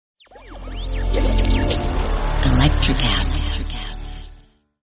Electrocast.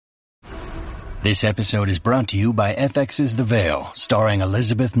 This episode is brought to you by FX's The Veil, starring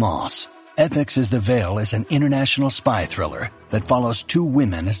Elizabeth Moss. FX's The Veil is an international spy thriller that follows two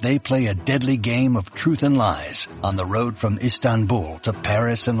women as they play a deadly game of truth and lies on the road from Istanbul to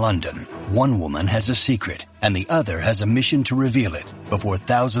Paris and London. One woman has a secret, and the other has a mission to reveal it before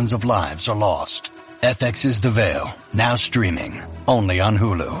thousands of lives are lost. FX's The Veil, now streaming, only on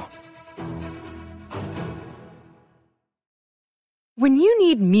Hulu. When you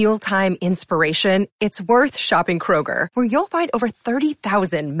need mealtime inspiration, it's worth shopping Kroger, where you'll find over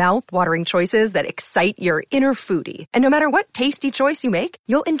 30,000 mouth-watering choices that excite your inner foodie. And no matter what tasty choice you make,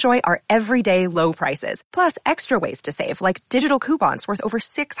 you'll enjoy our everyday low prices, plus extra ways to save, like digital coupons worth over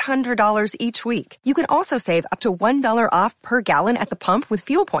 $600 each week. You can also save up to $1 off per gallon at the pump with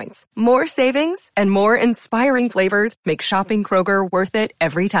fuel points. More savings and more inspiring flavors make shopping Kroger worth it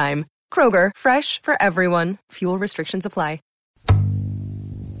every time. Kroger, fresh for everyone. Fuel restrictions apply.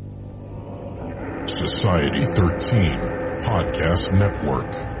 Society 13 Podcast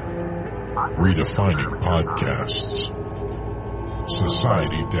Network. Redefining podcasts.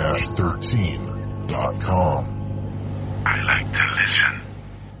 Society-13.com. I like to listen.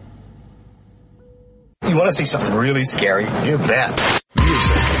 You want to see something really scary? You bet.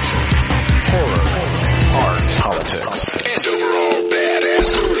 Music, horror, art, politics, and overall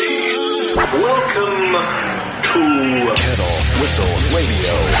badass movies. Welcome to Kettle Whistle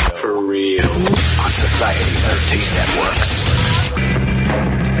Radio. For real. On Society 13 Networks.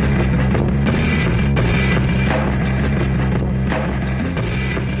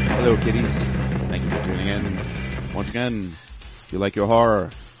 Hello, kiddies. Thank you for tuning in. Once again, if you like your horror,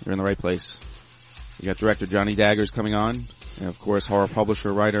 you're in the right place. You got director Johnny Daggers coming on, and of course, horror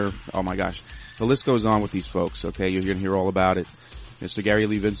publisher, writer. Oh my gosh, the list goes on with these folks. Okay, you're going to hear all about it. Mr. Gary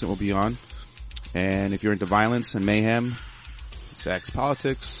Lee Vincent will be on, and if you're into violence and mayhem, sex,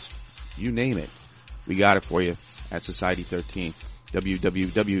 politics, you name it, we got it for you at Society 13.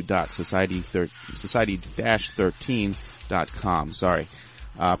 www.society-13.com. Sorry.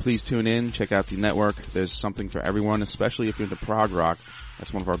 Please tune in, check out the network. There's something for everyone, especially if you're into prog rock.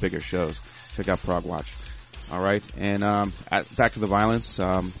 That's one of our bigger shows. Check out Prog Watch. All right, and back to the violence.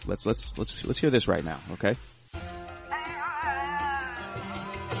 Let's hear this right now, okay?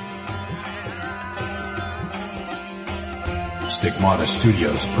 Stigmata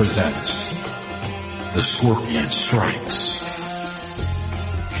Studios presents The Scorpion Strikes.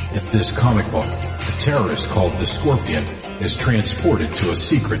 In this comic book, a terrorist called the Scorpion is transported to a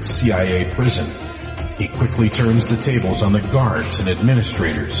secret CIA prison. He quickly turns the tables on the guards and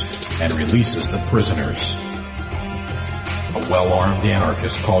administrators and releases the prisoners. A well-armed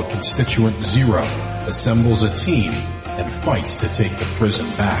anarchist called Constituent Zero assembles a team and fights to take the prison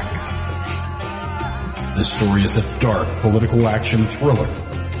back. This story is a dark political action thriller.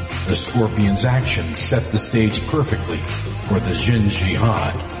 The Scorpion's actions set the stage perfectly for the Jin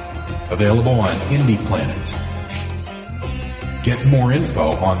Jihad. Available on Indie Planet. Get more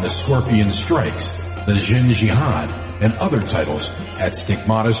info on The Scorpion Strikes, the Jin Jihad, and other titles at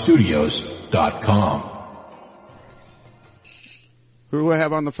stigmatastudios.com. Who do I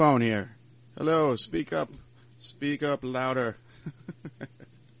have on the phone here? Hello, speak up. Speak up louder.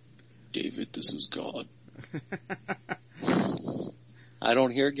 David, this is God. I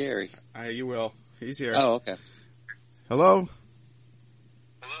don't hear Gary. You will. He's here. Oh, okay. Hello?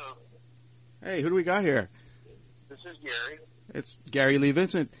 Hello. Hey, who do we got here? This is Gary. It's Gary Lee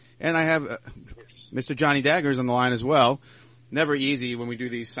Vincent. And I have Mr. Johnny Daggers on the line as well. Never easy when we do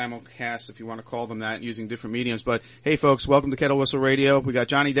these simulcasts, if you want to call them that, using different mediums. But, hey, folks, welcome to Kettle Whistle Radio. We got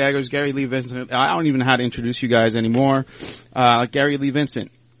Johnny Daggers, Gary Lee Vincent. I don't even know how to introduce you guys anymore. Gary Lee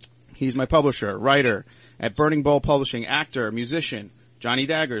Vincent. He's my publisher, writer at Burning Bowl Publishing, actor, musician. Johnny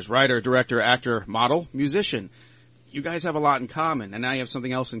Daggers, writer, director, actor, model, musician. You guys have a lot in common, and now you have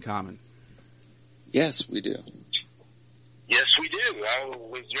something else in common. Yes, we do. Yes, we do. I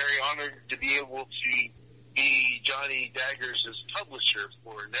was very honored to be able to be Johnny Daggers' publisher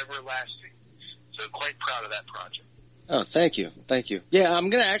for Neverlasting. So quite proud of that project. Oh, thank you. Thank you. Yeah, I'm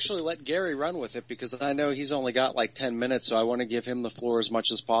going to actually let Gary run with it because I know he's only got like 10 minutes, so I want to give him the floor as much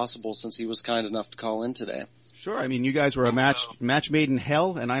as possible since he was kind enough to call in today. Sure. I mean, you guys were a match made in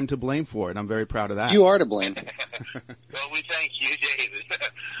hell, and I'm to blame for it. I'm very proud of that. You are to blame. Well, we thank you, David.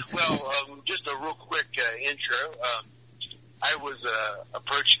 Well, just a real quick intro. I was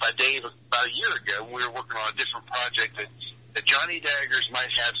approached by Dave about a year ago when we were working on a different project that Johnny Daggers might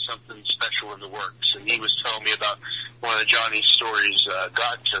have something special in the works. And he was telling me about one of Johnny's stories,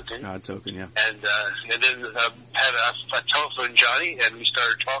 God Token. God Token, yeah. And then I telephoned Johnny, and we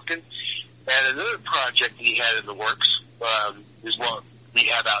started talking. And another project that he had in the works is what we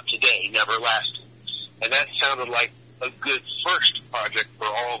have out today, Neverlasting. And that sounded like a good first project for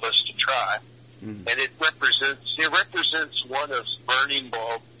all of us to try. Mm-hmm. And it represents one of Burning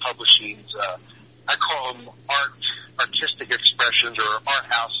Bulb Publishing's, I call them artistic expressions or art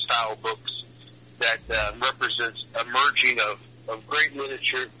house style books that represents a merging of great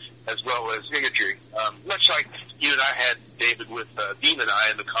literature as well as imagery. Much like you and I had, David, with Demon Eye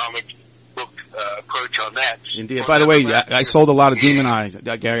and the comic book approach on that. Indeed. Well, by the way, I sold a lot of Demon Eye,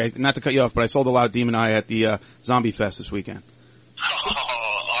 Gary. Not to cut you off, but I sold a lot of Demon Eye at the Zombie Fest this weekend. Oh,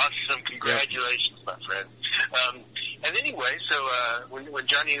 awesome! Congratulations, my friend. And anyway, so when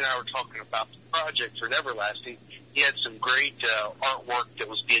Johnny and I were talking about the project for Neverlasting, he had some great artwork that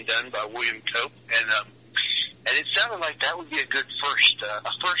was being done by William Cope, and it sounded like that would be a good first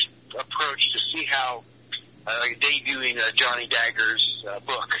approach to see how debuting Johnny Dagger's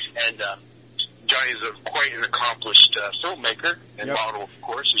book. And Johnny's quite an accomplished filmmaker and model, of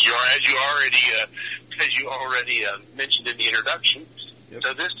course, as you already mentioned in the introduction. Yep.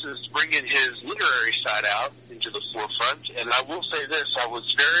 So this is bringing his literary side out into the forefront. And I will say this: I was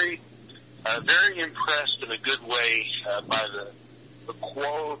very impressed in a good way by the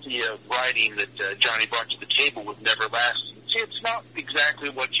quality of writing that Johnny brought to the table with Neverlasting. See, it's not exactly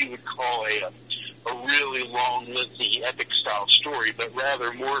what you would call a really long, lengthy, epic-style story, but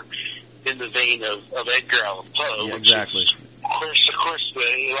rather more in the vein of Edgar Allan Poe. Yeah, exactly. Of course,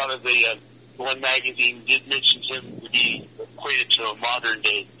 a lot of the One magazine did mention him to be equated to a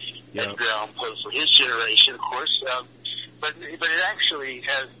modern-day Edgar Allan Poe for his generation, of course. But it actually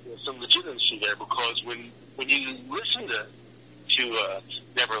has some legitimacy there, because when you listen to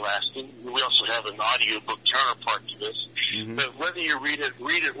Neverlasting, we also have an audiobook counterpart to this. Mm-hmm. But whether you read it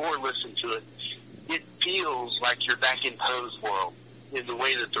or listen to it, it feels like you're back in Poe's world in the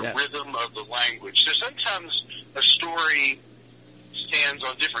way that the rhythm of the language. So sometimes a story stands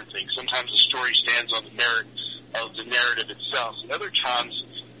on different things. Sometimes a story stands on the merit of the narrative itself. And other times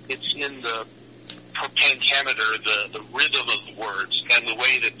it's in the pentameter, the rhythm of the words, and the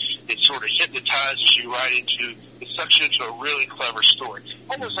way that it sort of hypnotizes you right into, it sucks you into a really clever story.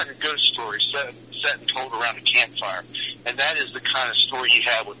 Almost like a ghost story set and told around a campfire. And that is the kind of story you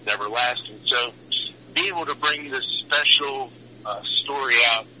have with Neverlasting. So be able to bring this special story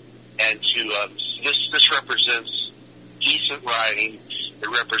out, and to this represents decent writing. It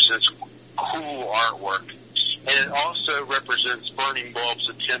represents cool artwork, and it also represents Burning Bulb's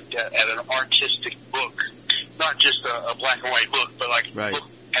attempt at an artistic book, not just a black and white book, but like a book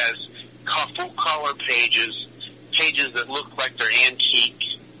has full color pages that look like they're antique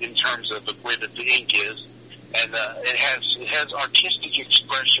in terms of the way that the ink is, and it has artistic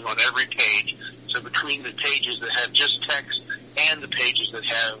expression on every page. So between the pages that have just text and the pages that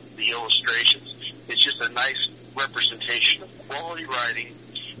have the illustrations, it's just a nice representation of quality writing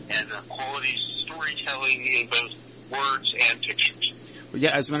and quality storytelling in both words and pictures. Well,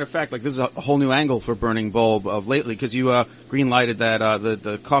 yeah, as a matter of fact, like this is a whole new angle for Burning Bulb of lately, because you green-lighted that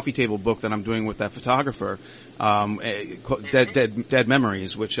the coffee table book that I'm doing with that photographer, Dead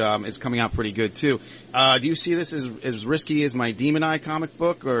Memories, which is coming out pretty good too. Do you see this as risky as my Demon Eye comic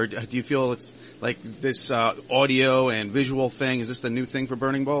book, or do you feel it's like this audio and visual thing? Is this the new thing for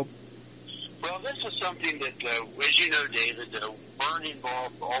Burning Bulb? Well, this is something that, as you know, David, Burning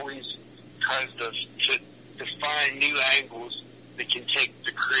Bulb always tries to find new angles that can take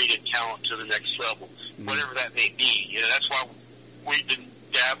the creative talent to the next level, whatever that may be. You know, that's why we've been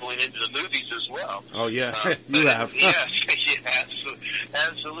dabbling into the movies as well. Oh, yeah. You have. Yes,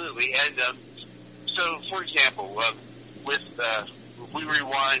 absolutely. And so, for example, we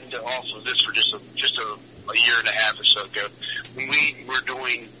rewind off of this for just a year and a half or so ago, when we were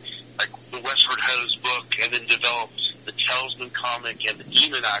doing like the Westward Hose book, and then developed the Talisman comic and the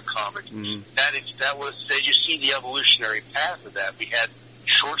Demon Eye comic. Mm-hmm. That was you see the evolutionary path of that. We had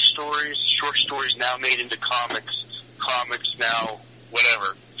short stories now made into comics now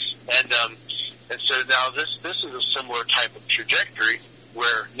whatever, and so now this is a similar type of trajectory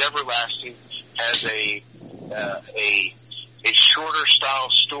where Neverlasting has a shorter style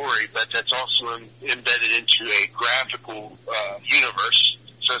story, but that's also embedded into a graphical universe.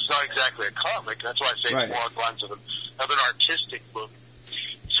 So it's not exactly a comic. That's why I say it's more along the lines of an artistic book.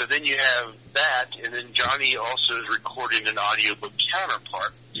 So then you have that, and then Johnny also is recording an audiobook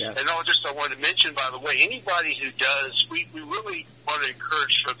counterpart. Yes. And I wanted to mention, by the way, anybody who does, we really want to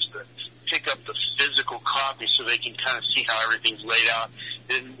encourage folks to pick up the physical copy so they can kind of see how everything's laid out.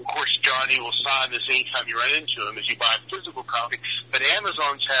 And, of course, Johnny will sign this anytime you run into him as you buy a physical copy. But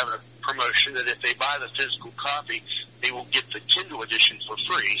Amazon's having a promotion that if they buy the physical copy, they will get the Kindle edition for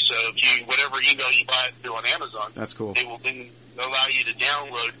free. So if you, whatever email you buy it through on Amazon, that's cool. They will then allow you to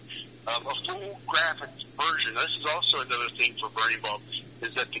download a full graphic version. This is also another thing for Burning Bulb,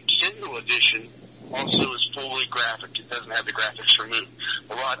 is that the Kindle edition also is fully graphic. It doesn't have the graphics removed.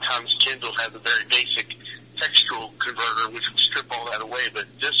 A lot of times Kindle has a very basic textual converter which will strip all that away, but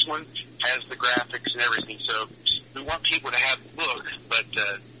this one has the graphics and everything. So we want people to have the book, but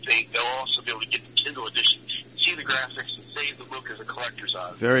they'll also be able to get the Kindle edition, see the graphics, and save the book as a collector's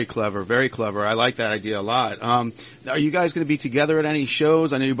item. Very clever, very clever. I like that idea a lot. Are you guys going to be together at any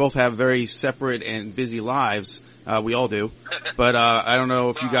shows? I know you both have very separate and busy lives. We all do. But I don't know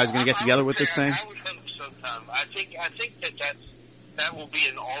if you guys are going to get together with this thing. I would hope sometime. I think that will be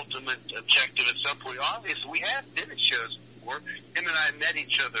an ultimate objective at some point. Obviously, we have been at shows before. Him and I met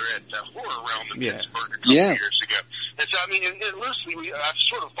each other at Horror Realm in Pittsburgh a couple years ago. And so, I mean, and loosely, I've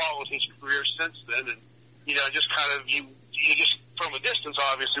sort of followed his career since then, and, you know, just kind of, you just, from a distance,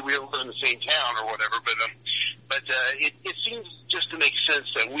 obviously, we don't live in the same town or whatever, but it seems just to make sense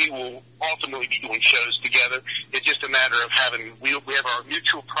that we will ultimately be doing shows together. It's just a matter of we have our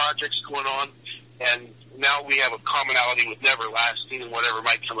mutual projects going on, and now we have a commonality with Neverlasting and whatever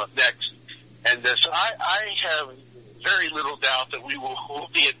might come up next. And so I have very little doubt that we'll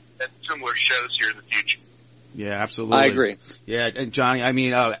be at similar shows here in the future. Yeah, absolutely. I agree. Yeah, and Johnny, I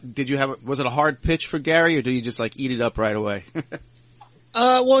mean, was it a hard pitch for Gary, or did you just like eat it up right away?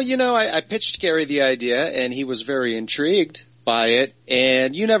 Well, you know, I pitched Gary the idea, and he was very intrigued by it,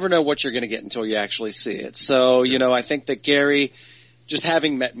 and you never know what you're going to get until you actually see it. So, you know, I think that Gary, just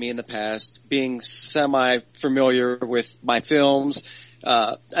having met me in the past, being semi-familiar with my films,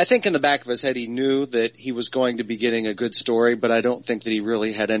 I think in the back of his head he knew that he was going to be getting a good story, but I don't think that he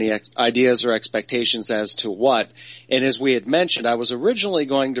really had any ideas or expectations as to what. And as we had mentioned, I was originally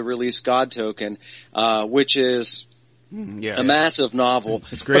going to release God Token, which is a massive novel.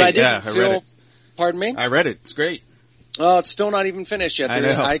 It's great. But I didn't I read it. Pardon me? I read it. It's great. Oh, it's still not even finished yet.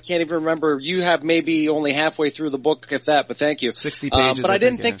 I can't even remember. You have maybe only halfway through the book, if that, but thank you. 60 pages. But I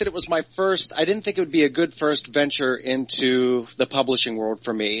didn't think that it was my first, I didn't think it would be a good first venture into the publishing world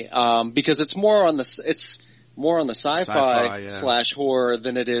for me, because it's more on the sci-fi / horror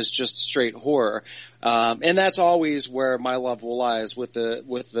than it is just straight horror. And that's always where my love will lies, with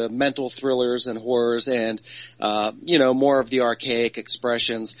the mental thrillers and horrors and, you know, more of the archaic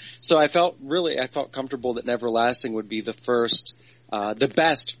expressions. So I felt comfortable that Neverlasting would be the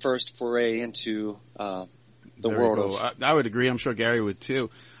best first foray into, the world of. I would agree. I'm sure Gary would too.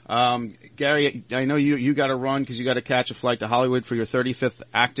 Gary, I know you got to run because you got to catch a flight to Hollywood for your 35th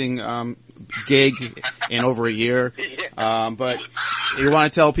acting gig in over a year. But you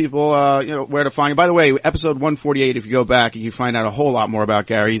want to tell people where to find you. By the way, episode 148, if you go back, you find out a whole lot more about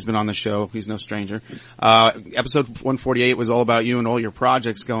Gary. He's been on the show. He's no stranger. Episode 148 was all about you and all your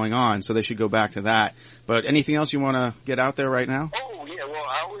projects going on, so they should go back to that. But anything else you want to get out there right now? Oh, yeah. Well,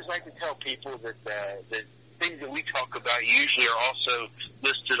 I always like to tell people that things that we talk about usually are also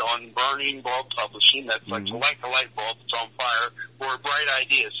listed on Burning Bulb Publishing. That's like a light bulb that's on fire, or a bright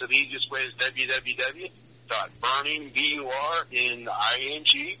idea. So the easiest way is www.burning,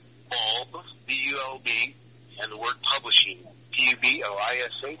 B-U-R-N-I-N-G, bulb, B-U-L-B, and the word publishing,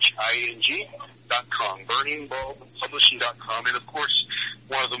 P-U-B-L-I-S-H-I-N-G.com, burningbulbpublishing.com. And of course,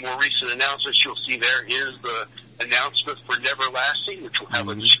 one of the more recent announcements you'll see there is the announcement for Neverlasting, which will have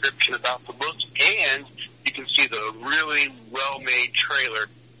a description about the book, and you can see the really well-made trailer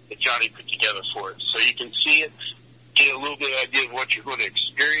that Johnny put together for it. So you can see it, get a little bit of idea of what you're going to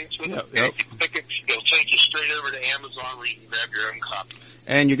experience with it. And if you click it, it'll take you straight over to Amazon where you can grab your own copy.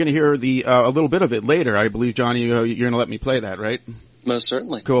 And you're going to hear a little bit of it later. I believe, Johnny, you're going to let me play that, right? Most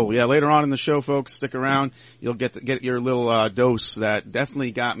certainly. Cool. Yeah, later on in the show, folks, stick around. You'll get your little dose that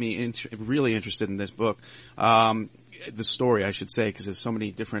definitely got me really interested in this book. The story, I should say, because there's so many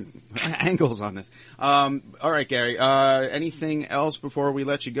different angles on this. All right, Gary. Anything else before we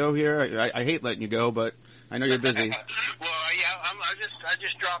let you go here? I hate letting you go, but I know you're busy. Well, yeah, I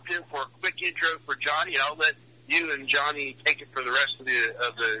just dropped in for a quick intro for Johnny, and I'll let you and Johnny take it for the rest of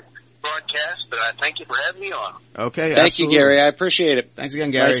the broadcast. But I thank you for having me on. Okay, thank you, Gary. I appreciate it. Thanks again,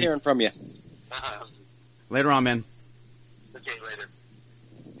 Gary. Nice hearing from you. Later on, man. Okay, later.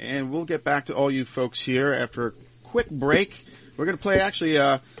 And we'll get back to all you folks here after a quick break. We're going to play actually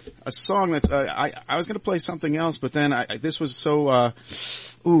a song that's I was going to play something else, but then this was so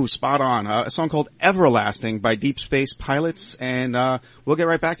spot on. A song called Everlasting by Deep Space Pilots, and we'll get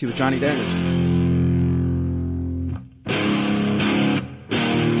right back to you with Johnny Daggers.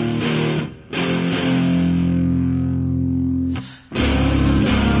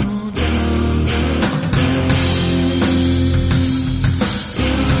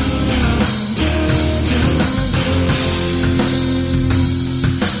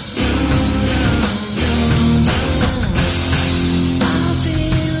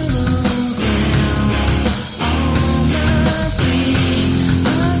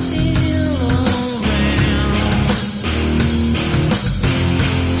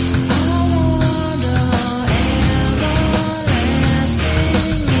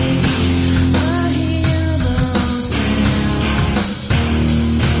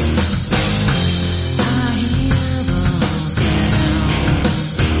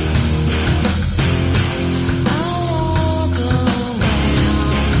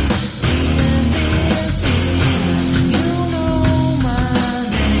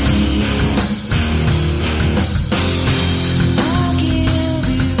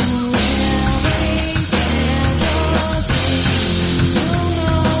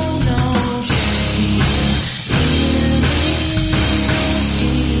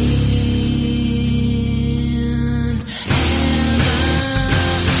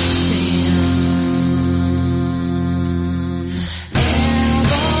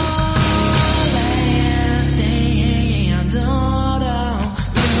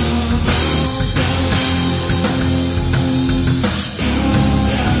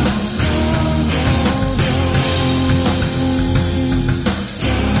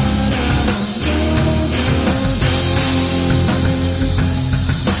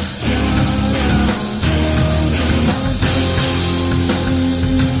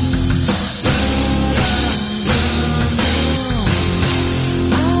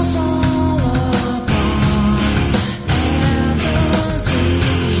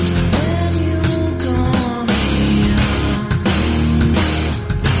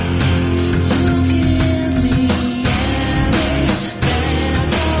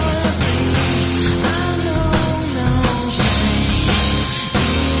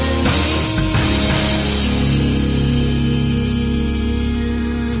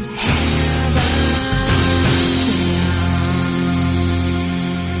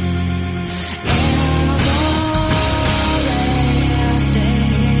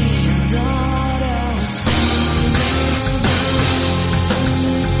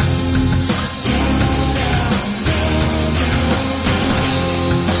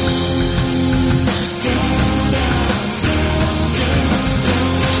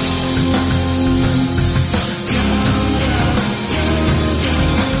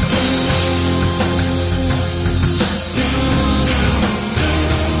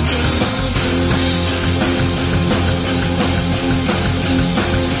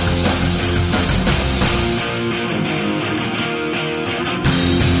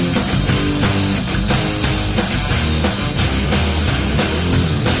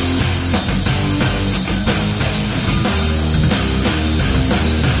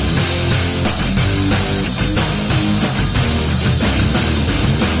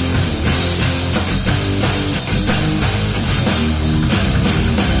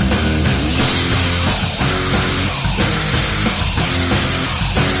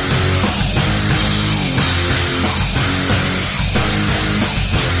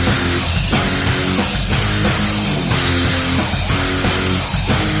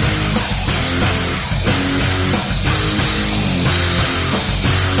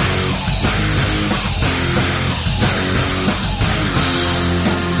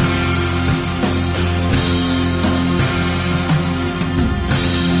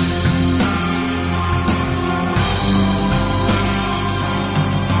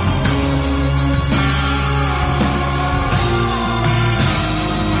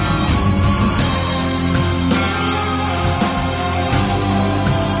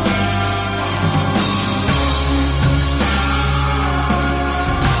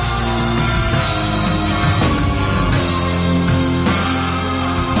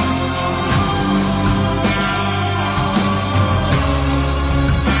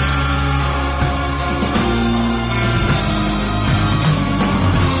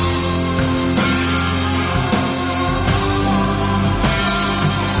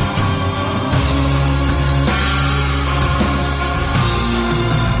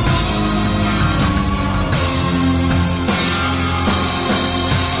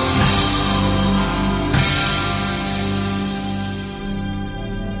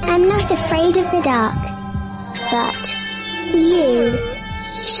 not afraid of the dark, but you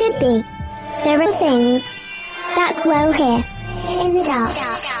should be. There are things that dwell here in the dark.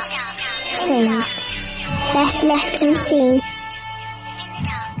 Things best left unseen.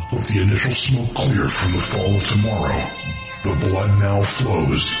 With the initial smoke cleared from the fall of tomorrow, the blood now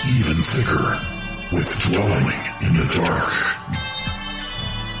flows even thicker with Dwelling in the Dark.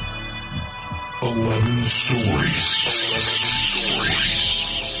 11 stories.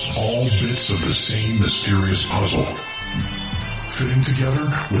 All bits of the same mysterious puzzle, fitting together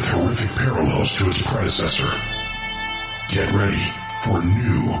with horrific parallels to its predecessor. Get ready for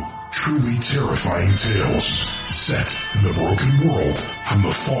new, truly terrifying tales set in the broken world from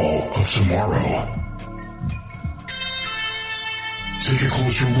the fall of tomorrow. Take a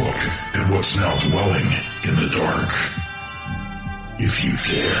closer look at what's now dwelling in the dark. If you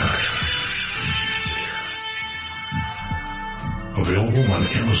dare. Available on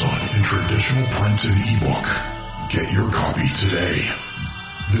Amazon in traditional print and ebook. Get your copy today.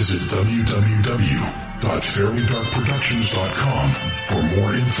 Visit www.fairlydarkproductions.com for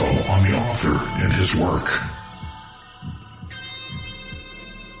more info on the author and his work.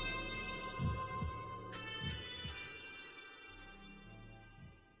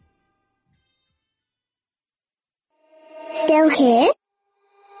 Still here?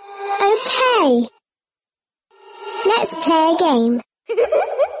 Okay. Let's play a game.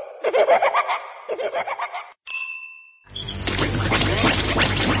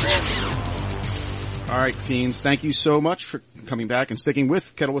 All right, Fiends, thank you so much for coming back and sticking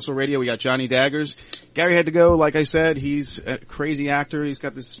with Kettle Whistle Radio. We got Johnny Daggers. Gary had to go, like I said. He's a crazy actor. He's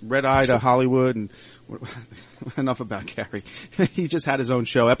got this red eye to Hollywood. And enough about Gary. He just had his own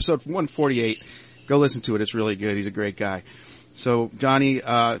show, episode 148. Go listen to it. It's really good. He's a great guy. So, Johnny,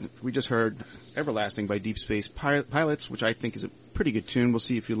 we just heard Everlasting by Deep Space Pilots, which I think is a pretty good tune. We'll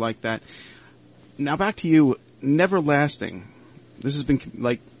see if you like that. Now back to you, Neverlasting. This has been,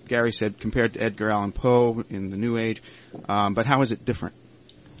 like Gary said, compared to Edgar Allan Poe in the New Age, but how is it different?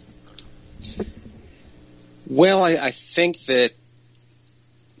 Well, I think that,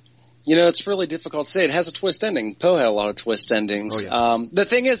 you know, it's really difficult to say. It has a twist ending. Poe had a lot of twist endings. Oh, yeah. The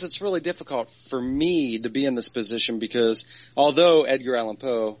thing is, it's really difficult for me to be in this position because although Edgar Allan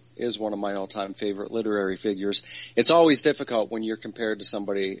Poe is one of my all-time favorite literary figures, it's always difficult when you're compared to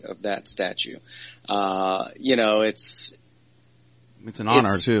somebody of that stature. You know, it's an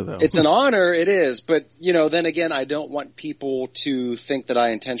honor too, though. It's an honor, it is. But, you know, then again, I don't want people to think that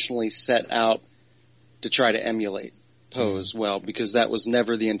I intentionally set out to try to emulate Poe as well, because that was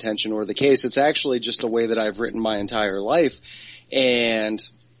never the intention or the case. It's actually just a way that I've written my entire life. And,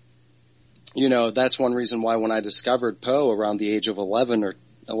 you know, that's one reason why when I discovered Poe around the age of 11 or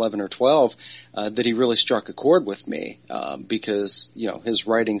 12, that he really struck a chord with me, because, you know, his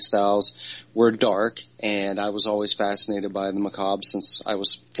writing styles were dark, and I was always fascinated by the macabre since I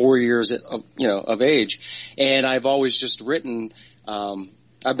was 4 years of age. And I've always just written,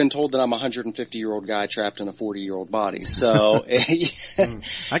 I've been told that I'm a 150-year-old guy trapped in a 40-year-old body. So, I can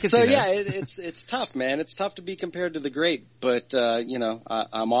see that. Yeah, it's tough, man. It's tough to be compared to the great, but, you know,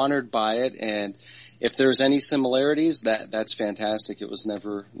 I'm honored by it. And if there's any similarities, that's fantastic. It was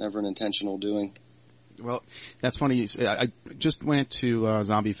never an intentional doing. Well, that's funny. I just went to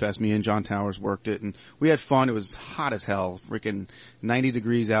Zombie Fest. Me and John Towers worked it, and we had fun. It was hot as hell, freaking 90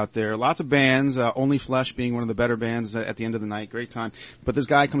 degrees out there. Lots of bands, Only Flesh being one of the better bands at the end of the night. Great time. But this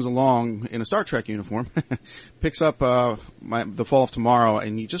guy comes along in a Star Trek uniform, picks up The Fall of Tomorrow,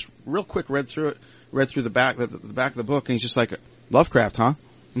 and he just real quick read through the back of the book, and he's just like, Lovecraft, huh?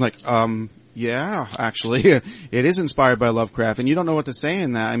 I'm like, yeah, actually, it is inspired by Lovecraft, and you don't know what to say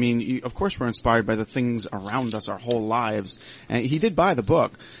in that. I mean, of course we're inspired by the things around us our whole lives. And he did buy the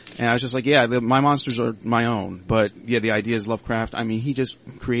book, and I was just like, yeah, my monsters are my own, but yeah, the idea is Lovecraft. I mean, he just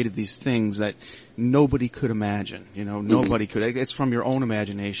created these things that nobody could imagine, you know, nobody could. It's from your own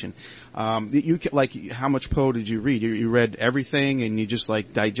imagination. Like, how much Poe did you read? You read everything, and you just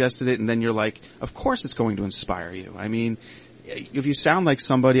like digested it, and then you're like, of course it's going to inspire you. I mean, if you sound like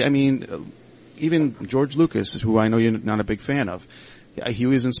somebody, I mean, even George Lucas, who I know you're not a big fan of, he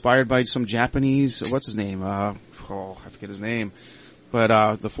was inspired by some Japanese, what's his name? I forget his name.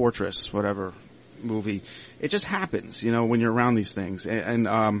 But, The Fortress, whatever movie. It just happens, you know, when you're around these things. And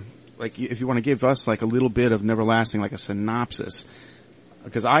like, if you want to give us like a little bit of Neverlasting, like a synopsis,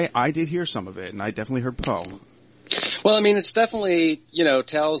 because I did hear some of it, and I definitely heard Poe. Well, I mean, it's definitely, you know,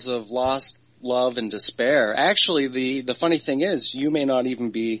 tales of lost love and despair. Actually, the funny thing is, you may not even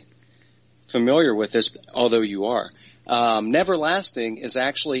be familiar with this, although you are. Neverlasting is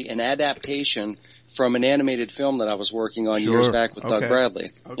actually an adaptation from an animated film that I was working on Sure. years back with Doug Okay.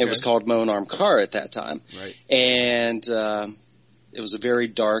 Bradley. Okay. It was called Moan Arm Car at that time. Right. And it was a very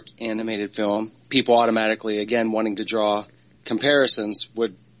dark animated film. People automatically, again, wanting to draw comparisons,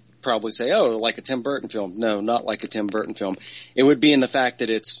 would probably say, oh, like a Tim Burton film. No, not like a Tim Burton film. It would be in the fact that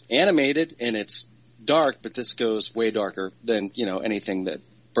it's animated and it's dark, but this goes way darker than, you know, anything that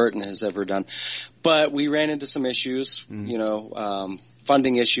Burton has ever done. But we ran into some issues, you know,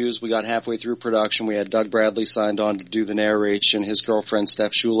 funding issues. We got halfway through production. We had Doug Bradley signed on to do the narration. His girlfriend,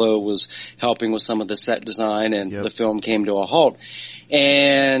 Steph Shulo, was helping with some of the set design, and the film came to a halt.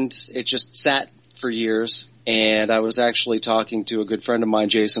 And it just sat for years. And I was actually talking to a good friend of mine,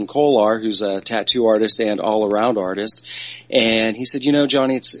 Jason Kolar, who's a tattoo artist and all-around artist. And he said, you know,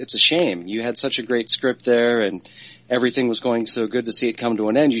 Johnny, it's a shame. You had such a great script there, and everything was going so good to see it come to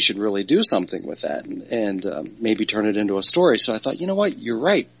an end. You should really do something with that and maybe turn it into a story. So I thought, you know what, you're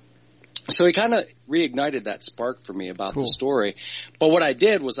right. So he kind of reignited that spark for me about the story. But what I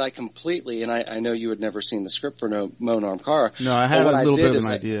did was I completely, and I know you had never seen the script for Moan Arm Car. No, I had a little bit of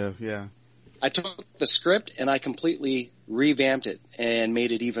an idea, yeah. I took the script and I completely revamped it and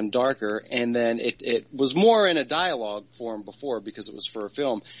made it even darker. And then it was more in a dialogue form before because it was for a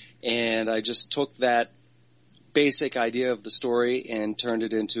film. And I just took that basic idea of the story and turned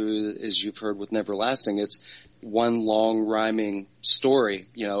it into, as you've heard with Neverlasting, it's one long rhyming story,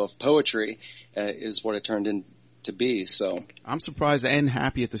 you know, of poetry, is what it turned into be. So I'm surprised and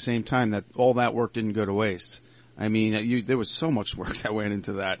happy at the same time that all that work didn't go to waste. I mean, there was so much work that went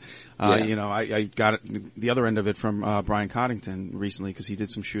into that. You know, I got the other end of it from Brian Coddington recently because he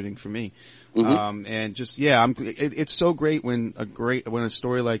did some shooting for me. And just, it's so great when a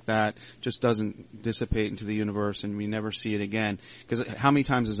story like that just doesn't dissipate into the universe and we never see it again. Because how many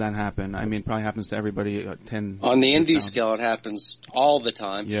times does that happen? I mean, it probably happens to everybody 10. On the indie scale, it happens all the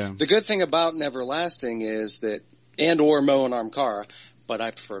time. Yeah. The good thing about Neverlasting is that, and or Moan Arm Car, but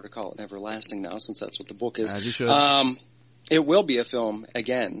I prefer to call it Neverlasting now since that's what the book is. As you should. It will be a film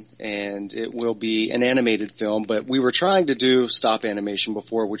again, and it will be an animated film, but we were trying to do stop animation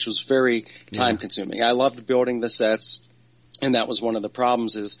before, which was very time consuming. I loved building the sets, and that was one of the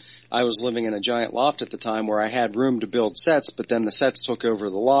problems is I was living in a giant loft at the time where I had room to build sets, but then the sets took over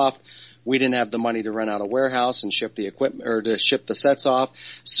the loft. We didn't have the money to rent out a warehouse and ship the equipment or to ship the sets off,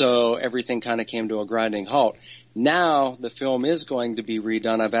 so everything kind of came to a grinding halt. Now the film is going to be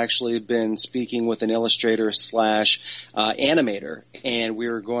redone. I've actually been speaking with an illustrator / animator, and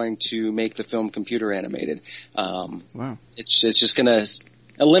we're going to make the film computer animated. Wow. It's just going to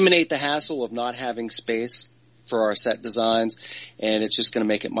eliminate the hassle of not having space for our set designs, and it's just going to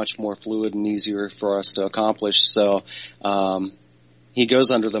make it much more fluid and easier for us to accomplish. So, he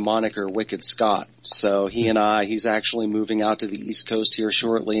goes under the moniker Wicked Scott. So he's actually moving out to the East Coast here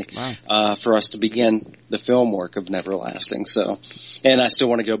shortly, for us to begin the film work of Neverlasting. So, and I still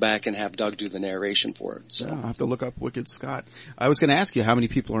want to go back and have Doug do the narration for it. So I'll have to look up Wicked Scott. I was going to ask you how many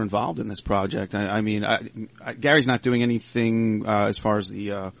people are involved in this project. I mean, Gary's not doing anything, as far as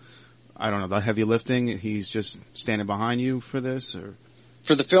the, I don't know, the heavy lifting. He's just standing behind you for this, or?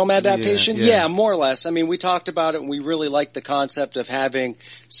 For the film adaptation? Yeah. Yeah, more or less. I mean, we talked about it and we really liked the concept of having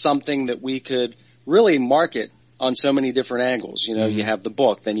something that we could really market on so many different angles. You know, you have the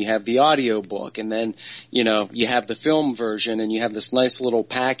book, then you have the audio book, and then, you know, you have the film version, and you have this nice little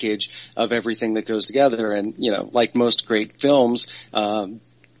package of everything that goes together. And, you know, like most great films,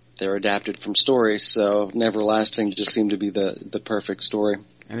 they're adapted from stories, so Neverlasting just seemed to be the perfect story.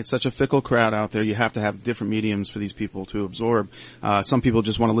 And it's such a fickle crowd out there. You have to have different mediums for these people to absorb. Some people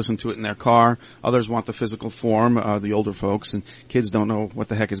just want to listen to it in their car. Others want the physical form, the older folks. And kids don't know what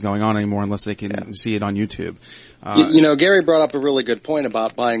the heck is going on anymore unless they can see it on YouTube. You know, Gary brought up a really good point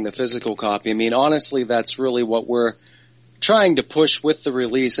about buying the physical copy. I mean, honestly, that's really what we're trying to push with the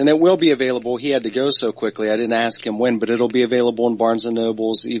release. And it will be available. He had to go so quickly. I didn't ask him when, but it'll be available in Barnes &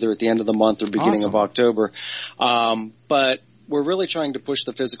 Nobles either at the end of the month or beginning of October. But we're really trying to push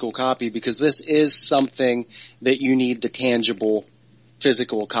the physical copy because this is something that you need the tangible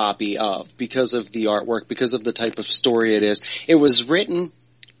physical copy of because of the artwork, because of the type of story it is. It was written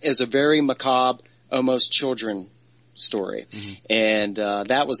as a very macabre, almost children story. And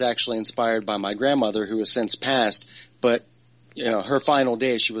that was actually inspired by my grandmother who has since passed. But, you know, her final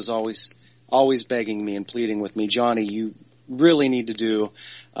days, she was always begging me and pleading with me, Johnny, you really need to do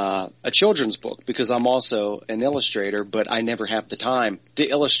a children's book because I'm also an illustrator, but I never have the time to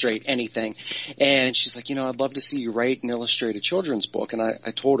illustrate anything. And she's like, you know, I'd love to see you write and illustrate a children's book. And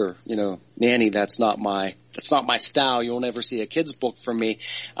I told her, you know, Nanny, that's not my style. You'll never see a kid's book from me.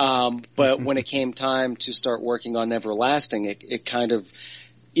 But when it came time to start working on Neverlasting, it kind of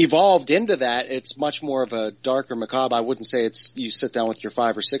evolved into that. It's much more of a darker macabre. I wouldn't say it's you sit down with your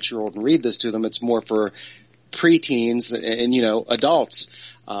 5 or 6 year old and read this to them. It's more for preteens and adults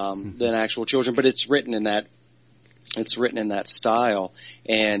than actual children. But it's written in that style.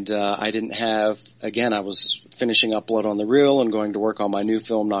 And I didn't have, again, I was finishing up Blood on the Reel and going to work on my new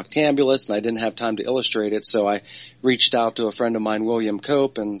film Noctambulist, and I didn't have time to illustrate it. So I reached out to a friend of mine, William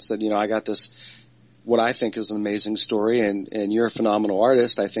Cope, and said, I got this, what I think is an amazing story, and you're a phenomenal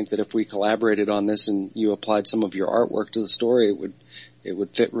artist. I think that if we collaborated on this and you applied some of your artwork to the story, it would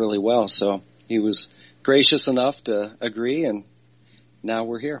fit really well. So he was gracious enough to agree, and now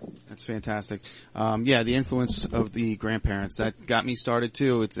we're here. That's fantastic. The influence of the grandparents, that got me started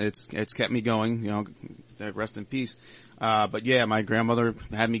too. It's kept me going, rest in peace. But yeah, my grandmother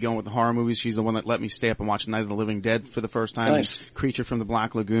had me going with the horror movies. She's the one that let me stay up and watch Night of the Living Dead for the first time. Nice. And Creature from the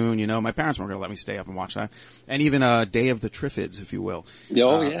Black Lagoon. My parents weren't going to let me stay up and watch that. And even Day of the Triffids, if you will.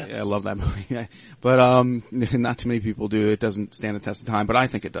 Oh, yeah. I love that movie. But not too many people do. It doesn't stand the test of time, but I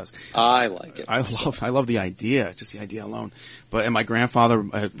think it does. I like it. I love the idea, just the idea alone. And my grandfather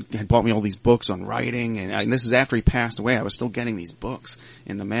had bought me all these books on writing, and this is after he passed away. I was still getting these books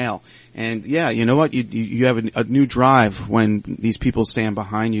in the mail. And yeah, you know what? You have a new drive when these people stand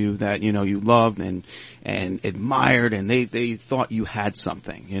behind you that, you loved and admired, and they thought you had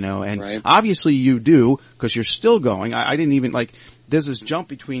something, and right. Obviously you do, because you're still going. I didn't even there's this jump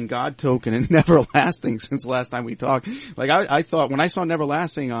between God Token and Neverlasting since the last time we talked. I thought when I saw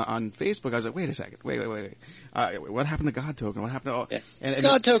Neverlasting on Facebook, I was like, wait a second, wait. What happened to God Token? What happened to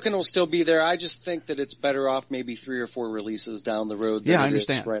God Token will still be there. I just think that it's better off maybe 3 or 4 releases down the road than I it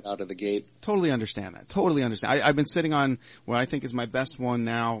understand. is right out of the gate. Totally understand that. Totally understand. I've been sitting on what I think is my best one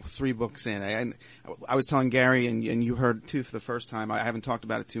now, 3 books in. I was telling Gary, and you heard too for the first time, I haven't talked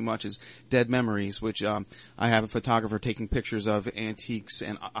about it too much, is Dead Memories, which I have a photographer taking pictures of antiques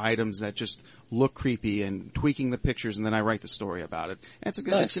and items that just look creepy and tweaking the pictures, and then I write the story about it. And it's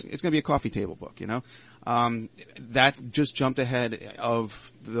going to be a coffee table book, that just jumped ahead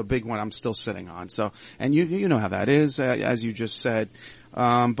of the big one I'm still sitting on. So, and you know how that is, as you just said.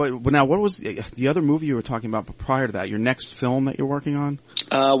 But now, what was the other movie you were talking about prior to that? Your next film that you're working on?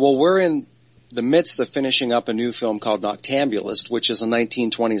 Well, we're in the midst of finishing up a new film called Noctambulist, which is a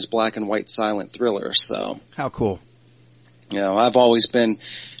 1920s black and white silent thriller. So, how cool! I've always been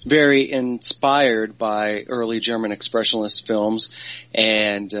very inspired by early German expressionist films,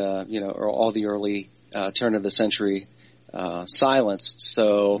 and all the early turn of the century silence.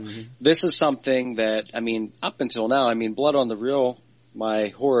 So this is something that, up until now, Blood on the Reel, my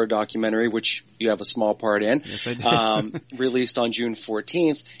horror documentary, which you have a small part in, yes, I did. Released on June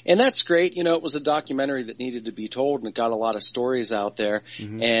 14th. And that's great. It was a documentary that needed to be told, and it got a lot of stories out there.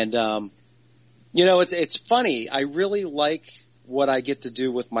 Mm-hmm. And, it's funny. I really like what I get to do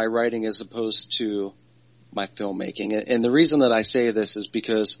with my writing as opposed to my filmmaking. And the reason that I say this is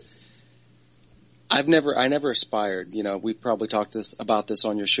because I never aspired. We've probably talked about this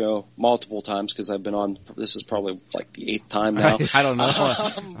on your show multiple times because I've been on. This is probably like the 8th time now. I don't know.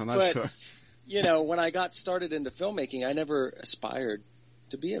 I'm not sure. When I got started into filmmaking, I never aspired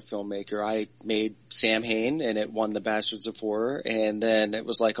to be a filmmaker. I made Sam Hain, and it won the Bastards of Horror, and then it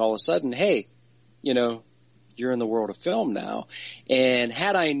was like all of a sudden, hey, you're in the world of film now. And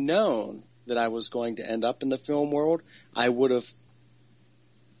had I known that I was going to end up in the film world, I would have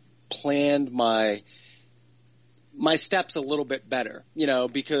planned my steps a little bit better,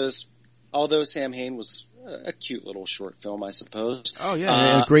 because although Sam Hain was a cute little short film, I suppose. Oh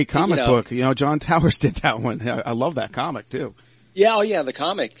yeah, a great comic book. John Towers did that one. I love that comic too. Yeah, the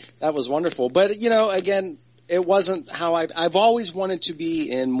comic. That was wonderful. But, again, it wasn't how I've always wanted to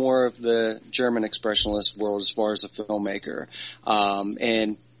be in more of the German expressionist world as far as a filmmaker.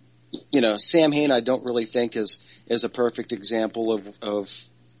 And Sam Hain I don't really think is a perfect example of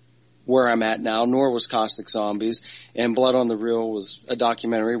where I'm at now, nor was Caustic Zombies. And Blood on the Reel was a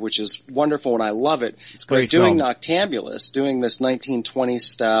documentary, which is wonderful, and I love it. It's great. But doing Noctambulist, doing this 1920s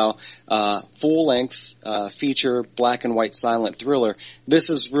style, full-length, feature, black and white silent thriller,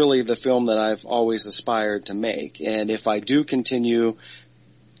 this is really the film that I've always aspired to make. And if I do continue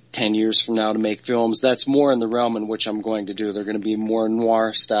 10 years from now to make films, that's more in the realm in which I'm going to do. They're going to be more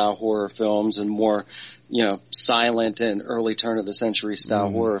noir-style horror films and more silent and early turn of the century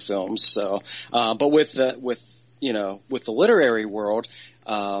style horror films. So, but with the literary world,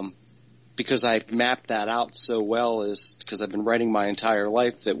 because I mapped that out so well is because I've been writing my entire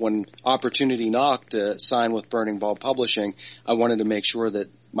life that when opportunity knocked to sign with Burning Ball Publishing, I wanted to make sure that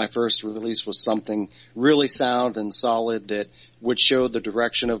my first release was something really sound and solid that would show the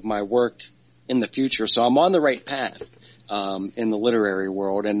direction of my work in the future. So I'm on the right path. in the literary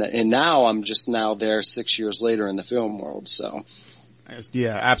world, and now I'm just now there 6 years later in the film world. So,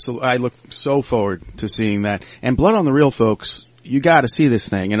 yeah, absolutely. I look so forward to seeing that. And Blood on the Reel, folks, you got to see this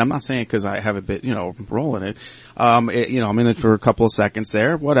thing. And I'm not saying because I have a bit, role in it. I'm in it for a couple of seconds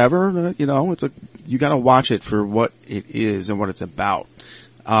there, whatever. You got to watch it for what it is and what it's about.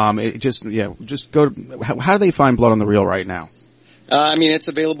 Just go to, how do they find Blood on the Reel right now? It's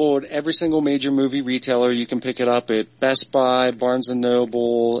available at every single major movie retailer. You can pick it up at Best Buy, Barnes &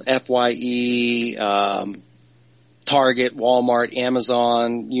 Noble, FYE, Target, Walmart,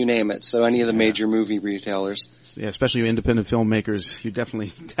 Amazon, you name it. So any of the major movie retailers. Yeah, especially independent filmmakers, you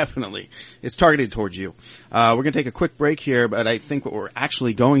definitely, it's targeted towards you. We're going to take a quick break here, but I think what we're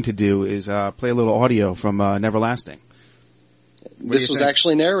actually going to do is play a little audio from Neverlasting. This was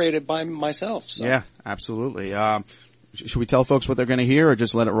actually narrated by myself. So. Yeah, absolutely. Should we tell folks what they're going to hear or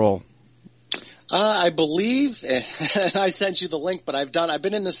just let it roll? I believe, and I sent you the link, but I've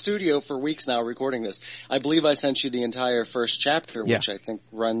been in the studio for weeks now recording this. I believe I sent you the entire first chapter, which I think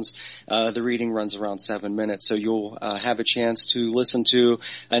the reading runs around 7 minutes. So you'll have a chance to listen to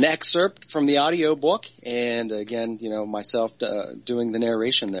an excerpt from the audio book and again, myself doing the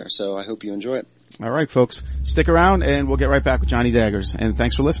narration there. So I hope you enjoy it. All right, folks, stick around and we'll get right back with Johnny Daggers. And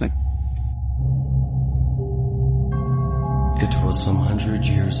thanks for listening. It was some 100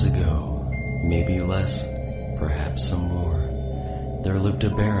 years ago, maybe less, perhaps some more. There lived a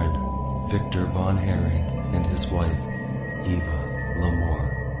baron, Victor von Herring, and his wife, Eva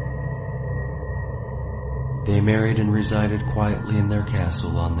Lamore. They married and resided quietly in their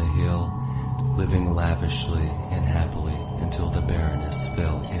castle on the hill, living lavishly and happily until the Baroness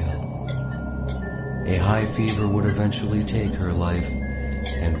fell ill. A high fever would eventually take her life,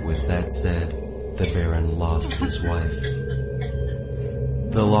 and with that said, the Baron lost his wife.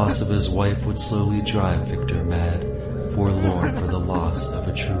 The loss of his wife would slowly drive Victor mad, forlorn for the loss of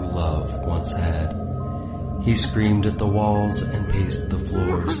a true love once had. He screamed at the walls and paced the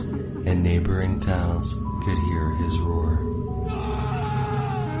floors, and neighboring towns could hear his roar.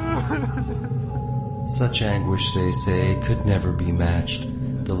 Such anguish, they say, could never be matched,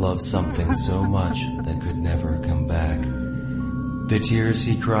 to love something so much that could never come back. The tears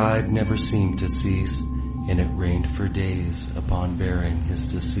he cried never seemed to cease, and it rained for days upon bearing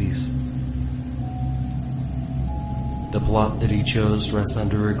his decease. The plot that he chose rests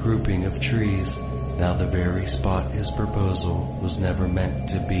under a grouping of trees, now the very spot his proposal was never meant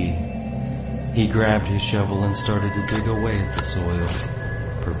to be. He grabbed his shovel and started to dig away at the soil,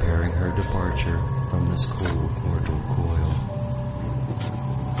 preparing her departure from this cold mortal coil.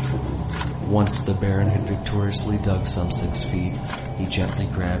 Once the Baron had victoriously dug some 6 feet, he gently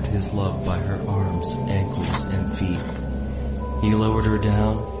grabbed his love by her arms, ankles, and feet. He lowered her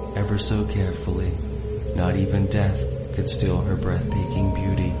down ever so carefully. Not even death could steal her breathtaking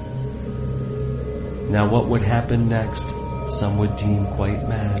beauty. Now what would happen next, some would deem quite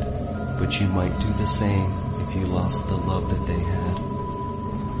mad, but you might do the same if you lost the love that they had.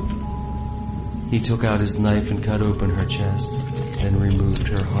 He took out his knife and cut open her chest, then removed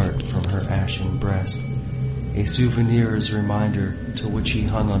her heart from her ashen breast. A souvenir's reminder to which he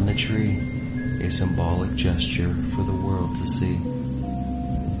hung on the tree, a symbolic gesture for the world to see.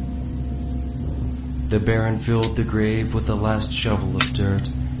 The Baron filled the grave with the last shovel of dirt,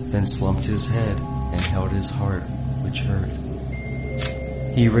 then slumped his head and held his heart, which hurt.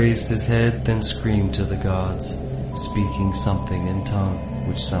 He raised his head, then screamed to the gods, speaking something in tongue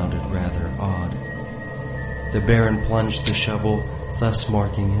which sounded rather odd. The Baron plunged the shovel, thus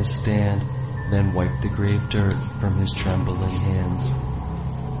marking his stand, then wiped the grave dirt from his trembling hands.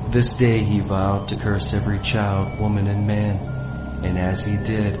 This day he vowed to curse every child, woman, and man, and as he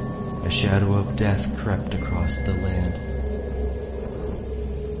did, a shadow of death crept across the land.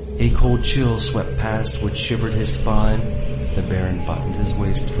 A cold chill swept past which shivered his spine. The Baron buttoned his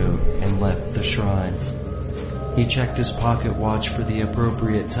waistcoat and left the shrine. He checked his pocket watch for the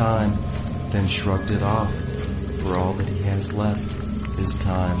appropriate time, then shrugged it off, for all that he has left is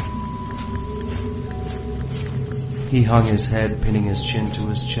time. He hung his head, pinning his chin to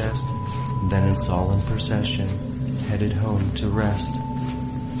his chest, then in solemn procession headed home to rest.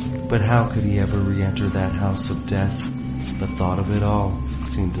 But how could he ever re-enter that house of death? The thought of it all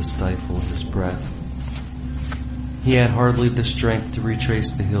seemed to stifle his breath. He had hardly the strength to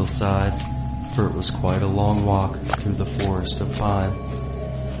retrace the hillside, for it was quite a long walk through the forest of pine.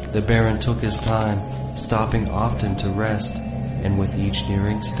 The Baron took his time, stopping often to rest, and with each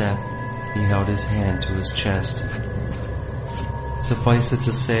nearing step, he held his hand to his chest. Suffice it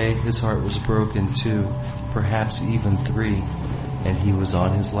to say, his heart was broken 2, perhaps even 3, and he was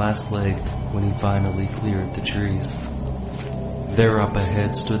on his last leg when he finally cleared the trees. There up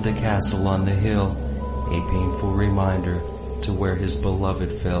ahead stood the castle on the hill, a painful reminder to where his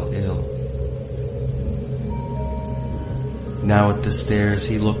beloved fell ill. Now at the stairs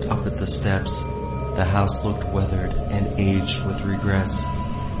he looked up at the steps. The house looked weathered and aged with regrets.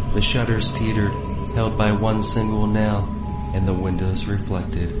 The shutters teetered, held by one single nail, and the windows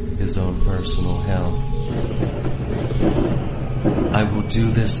reflected his own personal hell. I will do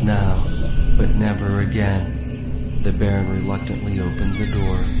this now, but never again. The Baron reluctantly opened the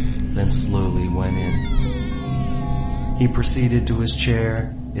door, then slowly went in. He proceeded to his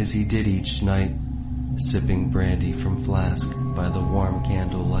chair, as he did each night, sipping brandy from flask by the warm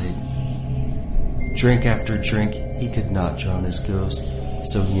candlelight. Drink after drink, he could not drown his ghost,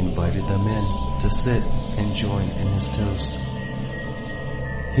 so he invited them in to sit and join in his toast.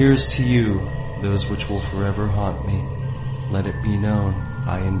 Here's to you, those which will forever haunt me. Let it be known,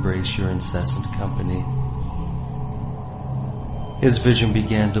 I embrace your incessant company. His vision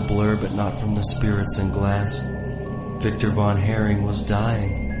began to blur, but not from the spirits in glass. Victor von Herring was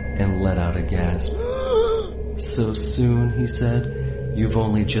dying, and let out a gasp. So soon, he said, you've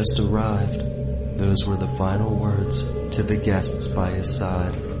only just arrived. Those were the final words to the guests by his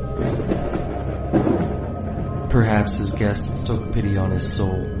side. Perhaps his guests took pity on his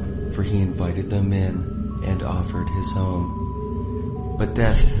soul, for he invited them in and offered his home. But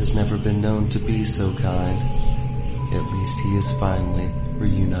death has never been known to be so kind. At least he has finally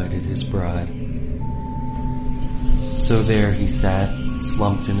reunited his bride. So there he sat,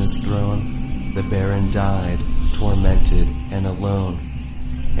 slumped in his throne. The Baron died, tormented and alone.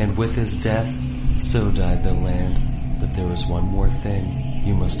 And with his death, so died the land. But there is one more thing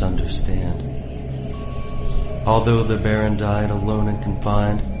you must understand. Although the Baron died alone and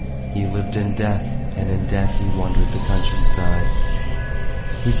confined, he lived in death, and in death he wandered the countryside.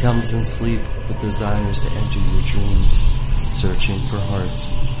 He comes in sleep with desires to enter your dreams, searching for hearts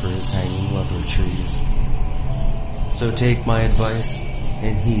for his hanging lover trees. So take my advice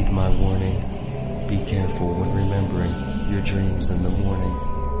and heed my warning. Be careful when remembering your dreams in the morning.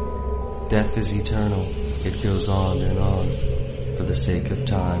 Death is eternal, it goes on and on. For the sake of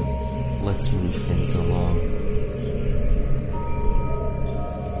time, let's move things along.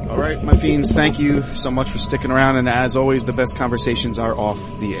 All right, my fiends, thank you so much for sticking around. And as always, the best conversations are off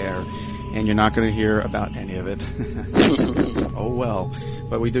the air. And you're not going to hear about any of it. Oh, well.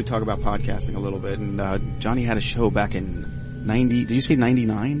 But we do talk about podcasting a little bit. And Johnny had a show back in 90, did you say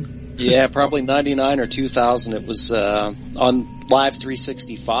 99? Yeah, probably 99 or 2000. It was on Live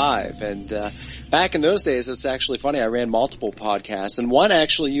 365. And back in those days, it's actually funny. I ran multiple podcasts. And one,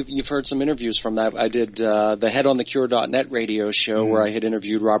 actually, you've heard some interviews from that. I did the HeadOnTheCure.net radio show where I had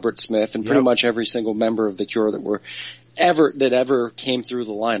interviewed Robert Smith and pretty much every single member of The Cure that ever came through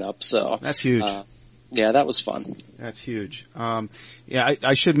the lineup. So that's huge. Yeah, that was fun. That's huge. Yeah,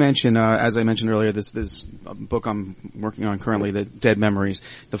 I should mention, as I mentioned earlier, this book I'm working on currently, The Dead Memories.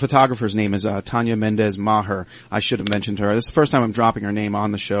 The photographer's name is Tanya Mendez Maher. I should have mentioned her. This is the first time I'm dropping her name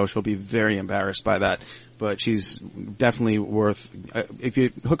on the show. She'll be very embarrassed by that. But she's definitely worth, if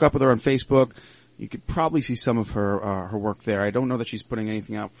you hook up with her on Facebook, you could probably see some of her work there. I don't know that she's putting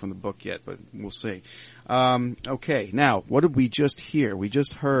anything out from the book yet, but we'll see. Okay, now, what did we just hear? We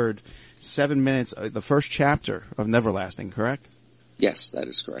just heard 7 minutes, the first chapter of Neverlasting, correct? Yes, that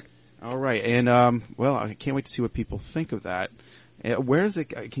is correct. All right, and well, I can't wait to see what people think of that. Where is it?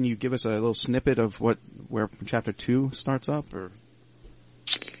 Can you give us a little snippet of where chapter 2 starts up, or?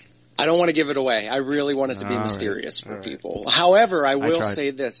 I don't want to give it away. I really want it to be mysterious for people. However, I will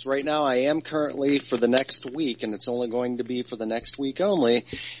say this. Right now, I am currently, for the next week, and it's only going to be for the next week only,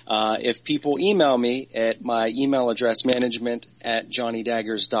 if people email me at my email address,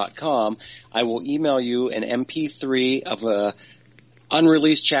 management@johnnydaggers.com, I will email you an MP3 of a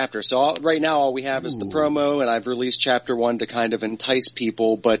unreleased chapter. So right now all we have is the promo, and I've released chapter 1 to kind of entice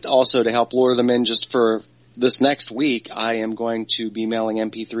people, but also to help lure them in just for this next week. I am going to be mailing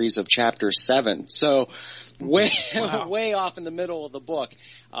MP3s of chapter 7. So way off in the middle of the book,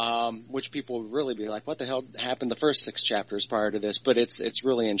 which people would really be like, what the hell happened the first 6 chapters prior to this? But it's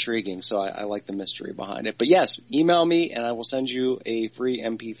really intriguing, so I like the mystery behind it. But yes, email me and I will send you a free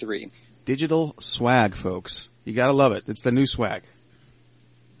MP3. Digital swag, folks. You gotta love it. It's the new swag.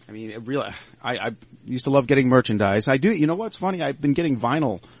 I mean, I used to love getting merchandise. I do, you know what's funny? I've been getting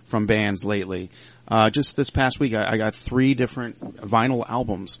vinyl from bands lately. Just this past week, I got 3 different vinyl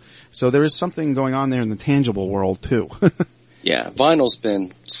albums. So there is something going on there in the tangible world too. Yeah, vinyl's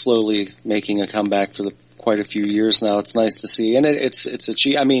been slowly making a comeback for quite a few years now. It's nice to see. And it's a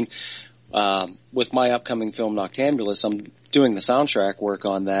cheap, I mean, with my upcoming film Noctambulous, I'm doing the soundtrack work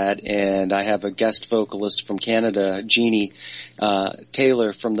on that, and I have a guest vocalist from Canada, Jeannie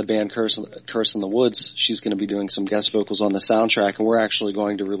Taylor from the band Curse in the Woods. She's going to be doing some guest vocals on the soundtrack, and we're actually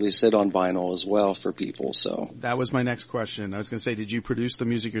going to release it on vinyl as well for people. So that was my next question. I was going to say, did you produce the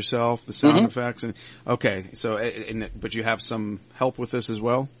music yourself, the sound effects? And okay, so but you have some help with this as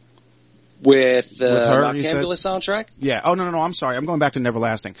well? With the Noctambula soundtrack? Yeah. Oh, no, I'm sorry. I'm going back to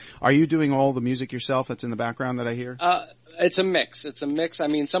Neverlasting. Are you doing all the music yourself that's in the background that I hear? It's a mix. I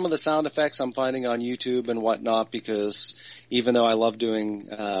mean, some of the sound effects I'm finding on YouTube and whatnot, because even though I love doing,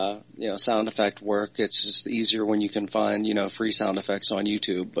 sound effect work, it's just easier when you can find, free sound effects on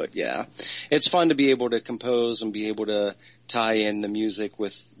YouTube. But yeah, it's fun to be able to compose and be able to tie in the music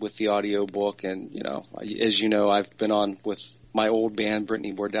with the audio book. And, as you know, I've been on with my old band,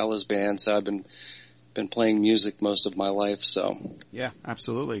 Brittany Bordella's band, so I've been playing music most of my life. So yeah,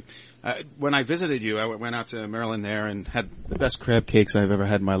 absolutely. When I visited you, I went out to Maryland there and had the best crab cakes I've ever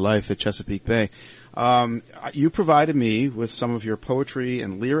had in my life at Chesapeake Bay. You provided me with some of your poetry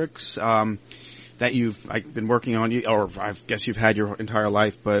and lyrics that I've been working on, or I guess you've had your entire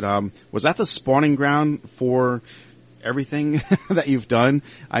life. But was that the spawning ground for everything that you've done?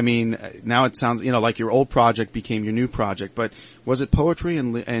 I mean, now it sounds, like your old project became your new project, but was it poetry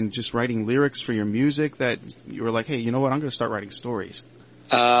and just writing lyrics for your music that you were like, hey, you know what, I'm going to start writing stories?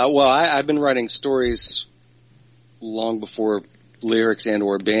 Well, I've been writing stories long before lyrics and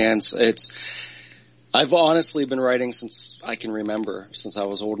or bands. I've honestly been writing since I can remember, since I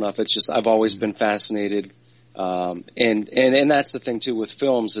was old enough. It's just, I've always been fascinated. And that's the thing too with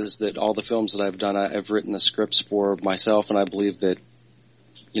films, is that all the films that I've done, I've written the scripts for myself, and I believe that,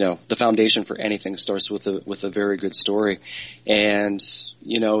 the foundation for anything starts with a very good story. And,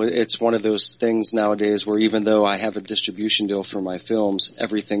 it's one of those things nowadays where even though I have a distribution deal for my films,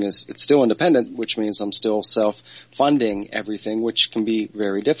 it's still independent, which means I'm still self-funding everything, which can be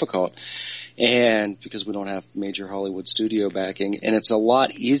very difficult. And because we don't have major Hollywood studio backing, and it's a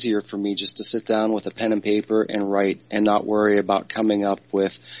lot easier for me just to sit down with a pen and paper and write and not worry about coming up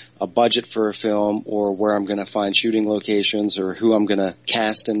with a budget for a film or where I'm going to find shooting locations or who I'm going to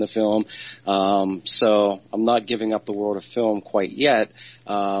cast in the film. So I'm not giving up the world of film quite yet.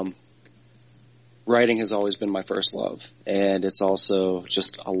 Writing has always been my first love, and it's also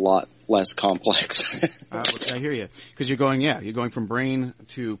just a lot less complex. I hear you, because you're going from brain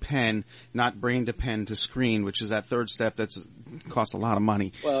to pen, not brain to pen to screen, which is that third step that's costs a lot of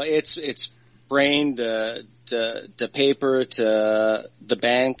money. Well, it's brain to paper to the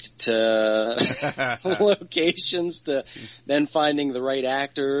bank to locations to then finding the right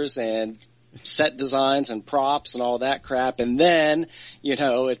actors and set designs and props and all that crap, and then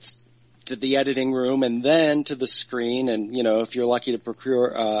it's to the editing room and then to the screen. And, if you're lucky to procure,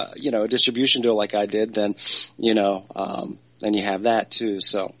 a distribution deal like I did, then, then you have that too.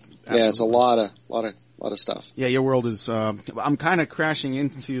 So yeah, it's a lot of stuff. Yeah, your world is, I'm kind of crashing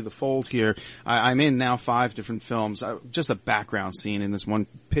into the fold here. I'm in now 5 different films, just a background scene in this one,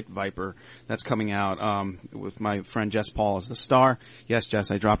 Pit Viper, that's coming out, with my friend Jess Paul as the star. Yes, Jess,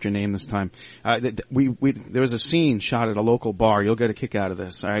 I dropped your name this time. There was a scene shot at a local bar. You'll get a kick out of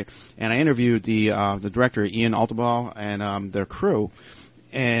this, alright? And I interviewed the director, Ian Altabal, and, their crew,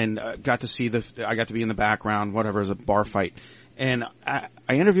 and, got to be in the background, whatever, as a bar fight. And I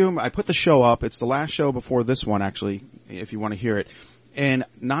interview him. I put the show up. It's the last show before this one, actually, if you want to hear it. And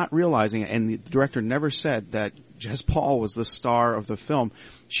not realizing it, and the director never said that Jess Paul was the star of the film.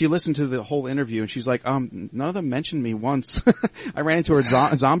 She listened to the whole interview, and she's like, none of them mentioned me once. I ran into her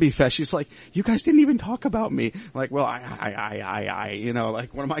at Zombie Fest. She's like, you guys didn't even talk about me. I'm like, well, what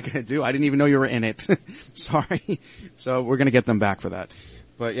am I going to do? I didn't even know you were in it. Sorry. So we're going to get them back for that.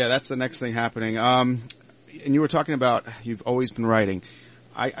 But yeah, that's the next thing happening. And you were talking about you've always been writing.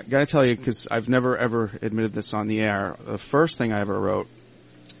 I gotta tell you, because I've never ever admitted this on the air. The first thing I ever wrote,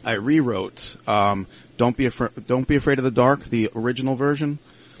 I rewrote Don't Be Afraid of the Dark, the original version.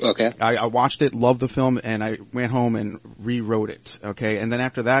 Okay. I watched it, loved the film, and I went home and rewrote it. Okay, and then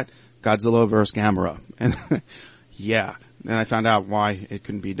after that, Godzilla vs. Gamera, and yeah. And I found out why it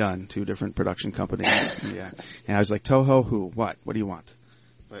couldn't be done. 2 different production companies. Yeah, and I was like, Toho, who, what do you want?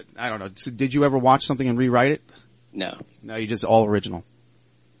 But I don't know. So did you ever watch something and rewrite it? No. No, you just all original.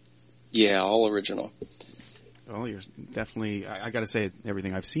 Yeah, all original. Well, you're definitely, I gotta say,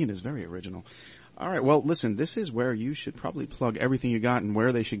 everything I've seen is very original. Alright, well, listen, this is where you should probably plug everything you got and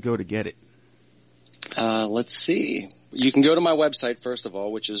where they should go to get it. Let's see. You can go to my website, first of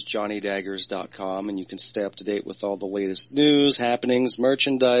all, which is johnnydaggers.com, and you can stay up to date with all the latest news, happenings,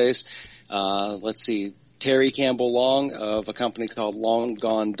 merchandise. Let's see. Terry Campbell Long of a company called Long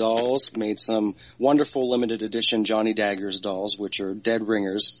Gone Dolls made some wonderful limited edition Johnny Daggers dolls, which are dead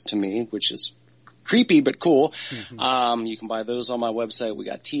ringers to me, which is creepy but cool. Mm-hmm. You can buy those on my website. We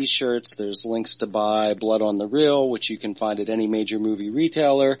got t-shirts. There's links to buy Blood on the Reel, which you can find at any major movie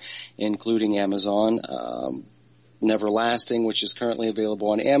retailer, including Amazon. Neverlasting, which is currently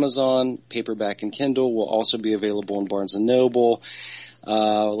available on Amazon. Paperback and Kindle will also be available in Barnes & Noble.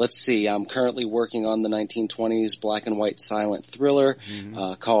 Let's see. I'm currently working on the 1920s black and white silent thriller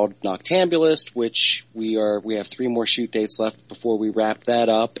called Noctambulist, which we have 3 more shoot dates left before we wrap that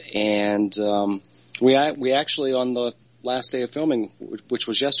up. And we actually, on the last day of filming, which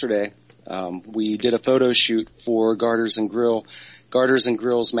was yesterday, we did a photo shoot for Garters and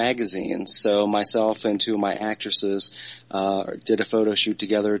Grills magazine. So myself and 2 of my actresses did a photo shoot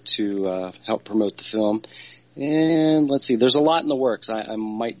together to help promote the film. And let's see, there's a lot in the works. I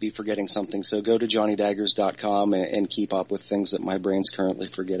might be forgetting something, so go to johnnydaggers.com and keep up with things that my brain's currently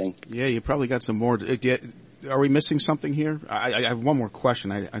forgetting. Yeah, you probably got some more. Are we missing something here? I have one more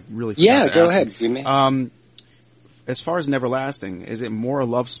question. I really forgot Yeah, to go ask ahead. you. As far as Neverlasting, is it more a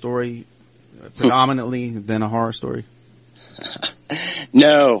love story predominantly than a horror story?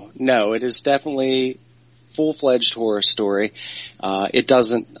 No, it is definitely full-fledged horror story. It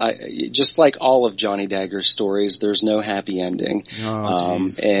doesn't, just like all of Johnny Dagger's stories, there's no happy ending.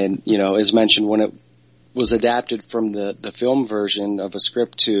 And, as mentioned, when it was adapted from the film version of a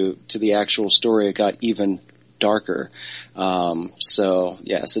script to the actual story, it got even darker. So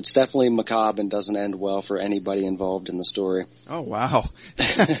yes, it's definitely macabre and doesn't end well for anybody involved in the story. Oh wow.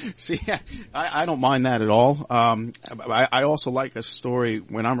 See, I don't mind that at all. I also like a story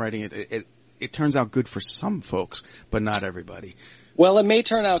when I'm writing it. It turns out good for some folks, but not everybody. Well, it may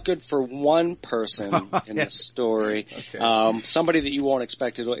turn out good for one person in the story. Okay. Somebody that you won't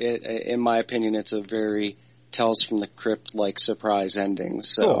expect it. In my opinion, it's a very Tales from the Crypt like surprise ending.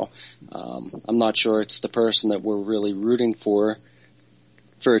 So, I'm not sure it's the person that we're really rooting for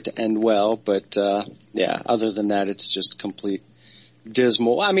it to end well. But, other than that, it's just complete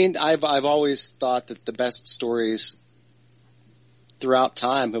dismal. I mean, I've always thought that the best stories throughout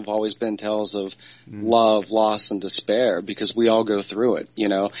time have always been tales of love, loss, and despair, because we all go through it,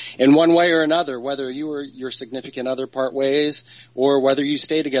 in one way or another, whether you or your significant other part ways or whether you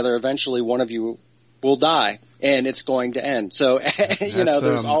stay together, eventually one of you will die and it's going to end. So,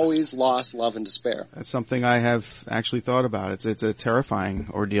 there's always loss, love, and despair. That's something I have actually thought about. It's a terrifying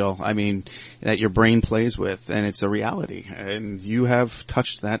ordeal. I mean, that your brain plays with, and it's a reality, and you have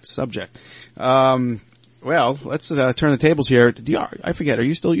touched that subject. Well, let's turn the tables here. I forget, are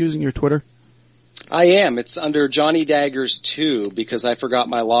you still using your Twitter? I am. It's under Johnny Daggers 2 because I forgot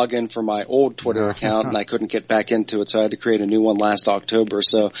my login for my old Twitter account and I couldn't get back into it, so I had to create a new one last October.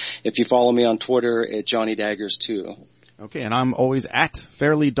 So if you follow me on Twitter, at Johnny Daggers 2. Okay, and I'm always at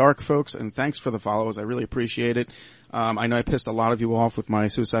Fairly Dark, folks, and thanks for the follows. I really appreciate it. I know I pissed a lot of you off with my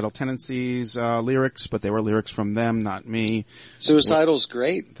Suicidal Tendencies lyrics, but they were lyrics from them, not me. Suicidal's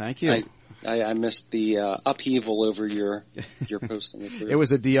great. Thank you. I missed the upheaval over your posting. It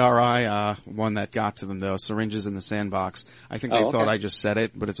was a DRI one that got to them, though. Syringes in the Sandbox. I think they thought I just said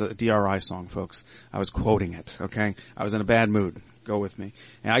it, but it's a DRI song, folks. I was quoting it, okay? I was in a bad mood. Go with me.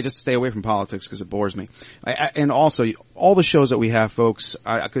 And I just stay away from politics because it bores me. And also, all the shows that we have, folks,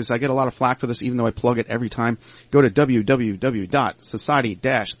 because I get a lot of flack for this, even though I plug it every time, go to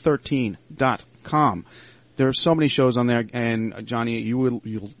www.society-13.com. There are so many shows on there, and Johnny,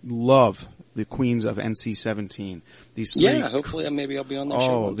 you'll love the Queens of NC-17. These three, hopefully maybe I'll be on that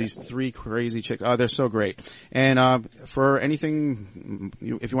show. Oh, these 3 crazy chicks. Oh, they're so great. And for anything,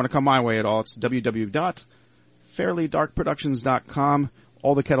 if you want to come my way at all, it's www.fairlydarkproductions.com.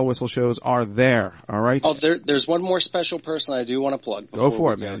 All the Kettle Whistle shows are there, all right? Oh, there's one more special person I do want to plug. Go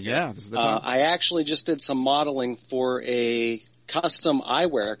for it, man. Yeah, this is the time. I actually just did some modeling for a custom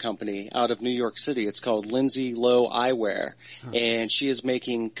eyewear company out of New York City. It's called Lindsay Lowe Eyewear, and she is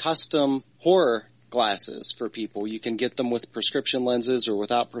making custom horror glasses for people. You can get them with prescription lenses or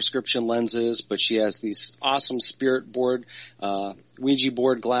without prescription lenses, but she has these awesome spirit board, Ouija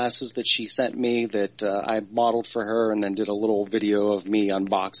board glasses that she sent me that I modeled for her and then did a little video of me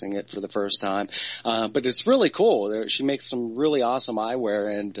unboxing it for the first time. But it's really cool. She makes some really awesome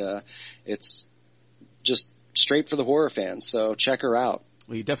eyewear, and it's just straight for the horror fans, so check her out.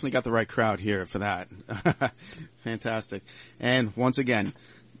 Well, you definitely got the right crowd here for that. Fantastic. And once again,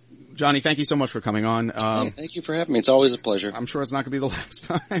 Johnny, thank you so much for coming on. Hey, thank you for having me. It's always a pleasure. I'm sure it's not going to be the last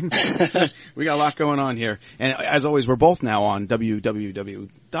time. We got a lot going on here. And as always, we're both now on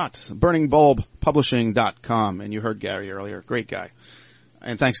www.burningbulbpublishing.com. And you heard Gary earlier. Great guy.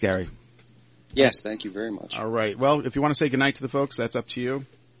 And thanks, Gary. Yes, thank you very much. All right. Well, if you want to say goodnight to the folks, that's up to you.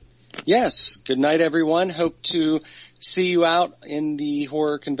 Yes. Good night, everyone. Hope to see you out in the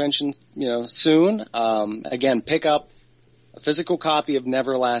horror convention, soon. Again, pick up a physical copy of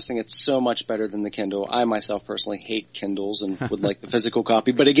Neverlasting. It's so much better than the Kindle. I myself personally hate Kindles and would like the physical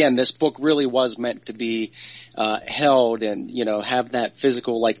copy. But again, this book really was meant to be held and, have that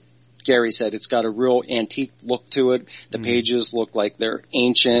physical, like Gary said, it's got a real antique look to it. The pages look like they're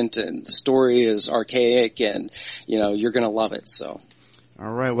ancient and the story is archaic and, you're going to love it. So.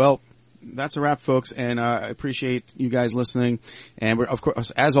 All right. Well, that's a wrap, folks. And I appreciate you guys listening. And we're, of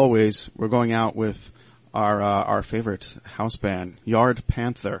course, as always, we're going out with our favorite house band, Yard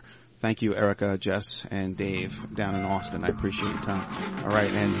Panther. Thank you, Erica, Jess, and Dave down in Austin. I appreciate your time. All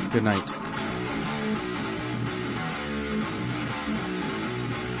right, and good night.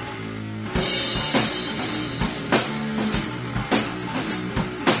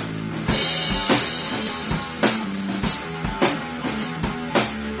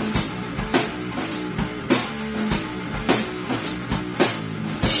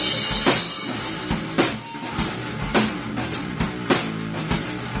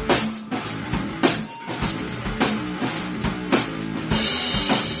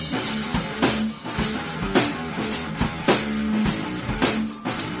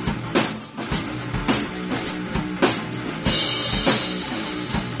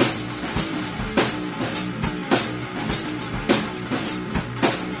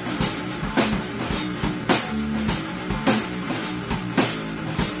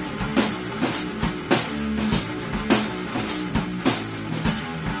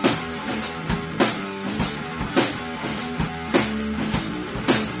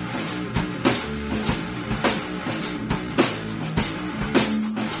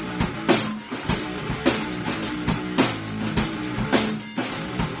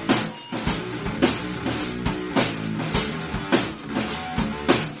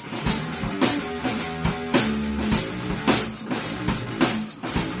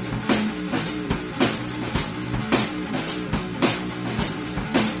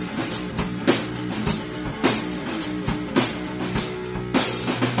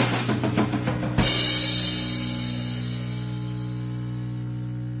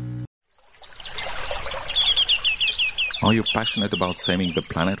 Are you passionate about saving the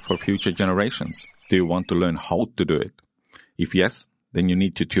planet for future generations? Do you want to learn how to do it? If yes, then you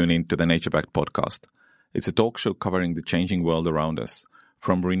need to tune in to the NatureBacked podcast. It's a talk show covering the changing world around us,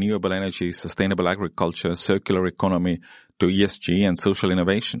 from renewable energy, sustainable agriculture, circular economy, to ESG and social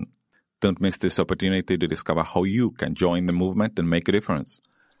innovation. Don't miss this opportunity to discover how you can join the movement and make a difference.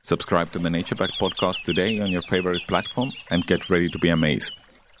 Subscribe to the NatureBacked podcast today on your favorite platform and get ready to be amazed.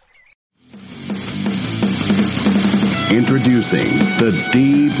 Introducing the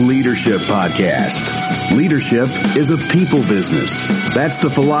Deep Leadership Podcast. Leadership is a people business. That's the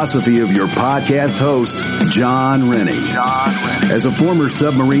philosophy of your podcast host, John Rennie. As a former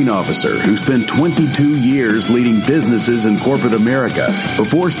submarine officer who spent 22 years leading businesses in corporate America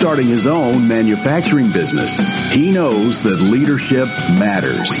before starting his own manufacturing business, he knows that leadership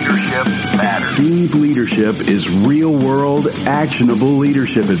matters. Deep Leadership is real-world, actionable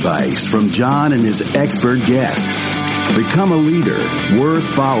leadership advice from John and his expert guests. Become a leader worth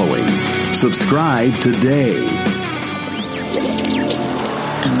following. Subscribe today.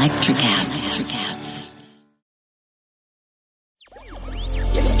 Electricast.